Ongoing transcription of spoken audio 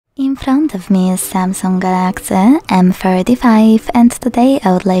In front of me is Samsung Galaxy M35 and today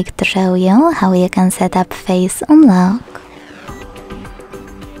I would like to show you how you can set up face unlock.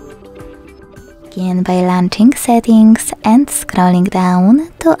 Begin by launching settings and scrolling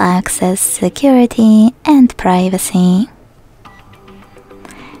down to access security and privacy.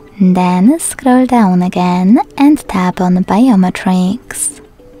 Then scroll down again and tap on biometrics.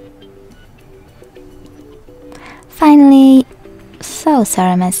 Finally,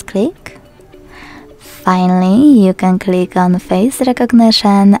 Finally, you can click on face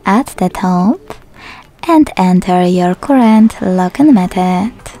recognition at the top and enter your current login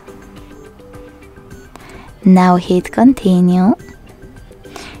method. Now hit continue.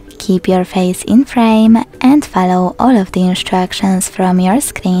 Keep your face in frame and follow all of the instructions from your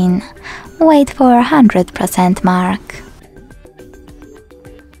screen. Wait for 100% mark.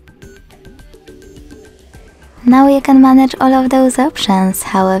 Now you can manage all of those options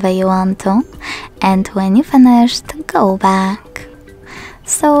however you want to, and when you finished, go back.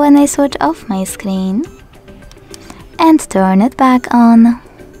 So when I switch off my screen and turn it back on,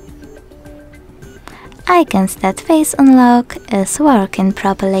 I can see that face unlock is working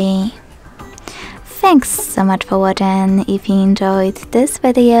properly. Thanks so much for watching. If you enjoyed this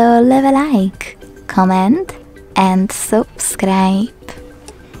video, leave a like, comment and subscribe.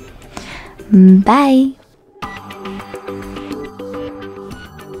 Bye!